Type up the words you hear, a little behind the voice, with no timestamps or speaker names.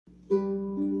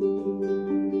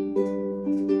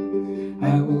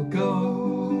I will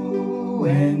go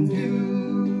and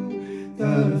do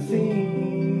the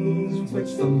things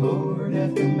which the Lord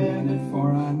hath commanded,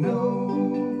 for I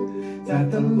know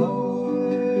that the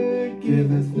Lord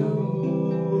giveth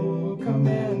no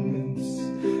commandments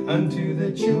unto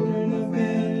the children of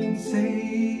men,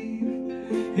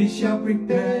 save He shall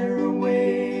prepare a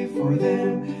way for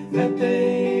them, that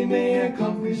they may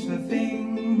accomplish the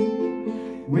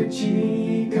thing which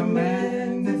He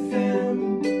commandeth them.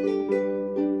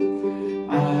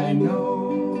 I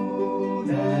know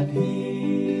that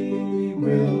He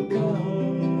will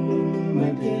come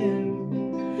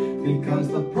again, because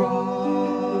the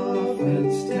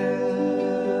prophets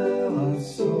tell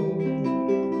us so.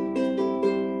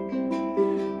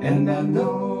 And I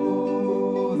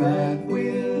know that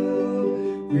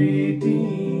we'll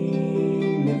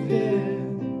redeem the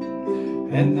dead,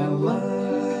 and they'll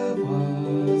love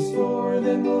us more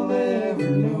than we'll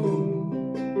ever know.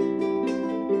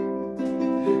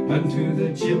 Unto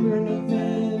the children of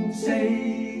men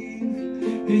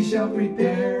save He shall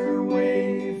prepare a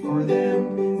way for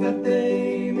them, that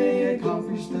they may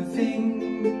accomplish the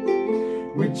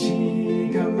thing which He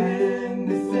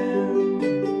commandeth them.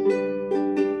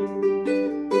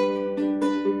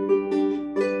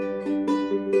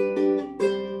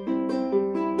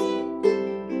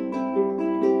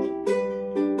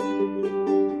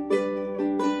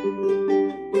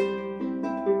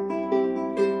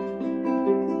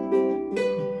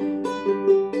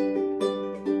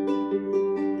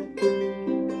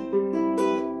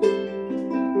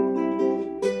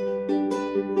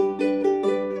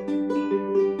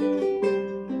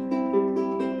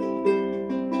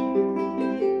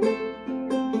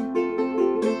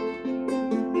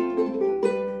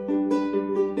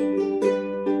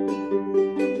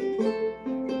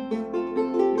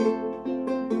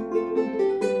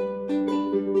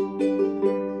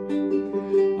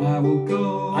 I will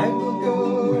go and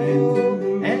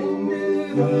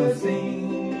do the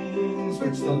things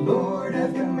which the Lord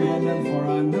hath commanded, for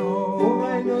I know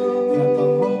that the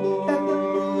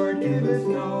Lord giveth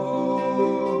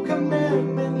no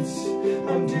commandments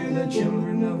unto the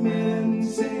children of men,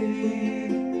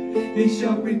 save He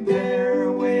shall prepare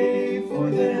a way for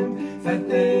them, that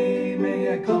they may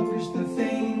accomplish the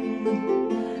thing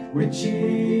which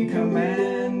He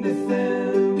commandeth them.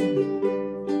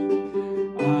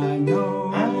 I know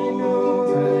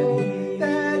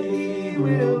that He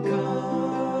will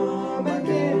come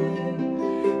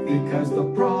again, because the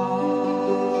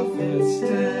prophets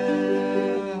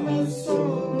tell us so.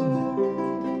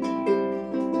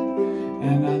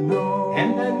 And I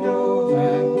know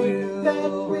that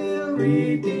we'll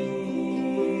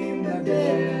redeem the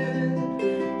dead,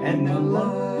 and they'll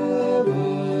love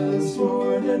us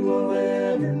more than we'll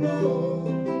ever know.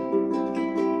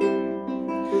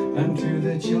 Unto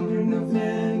the children of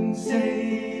men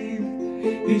save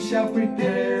He shall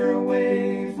prepare a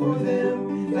way for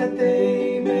them, that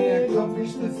they may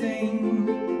accomplish the thing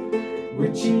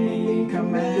which He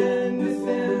commandeth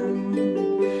them,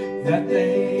 that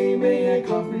they may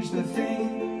accomplish the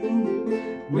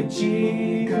thing which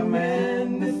He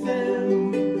commandeth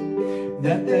them,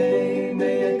 that they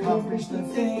may accomplish the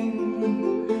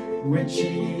thing which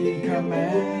He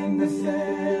commandeth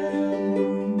them.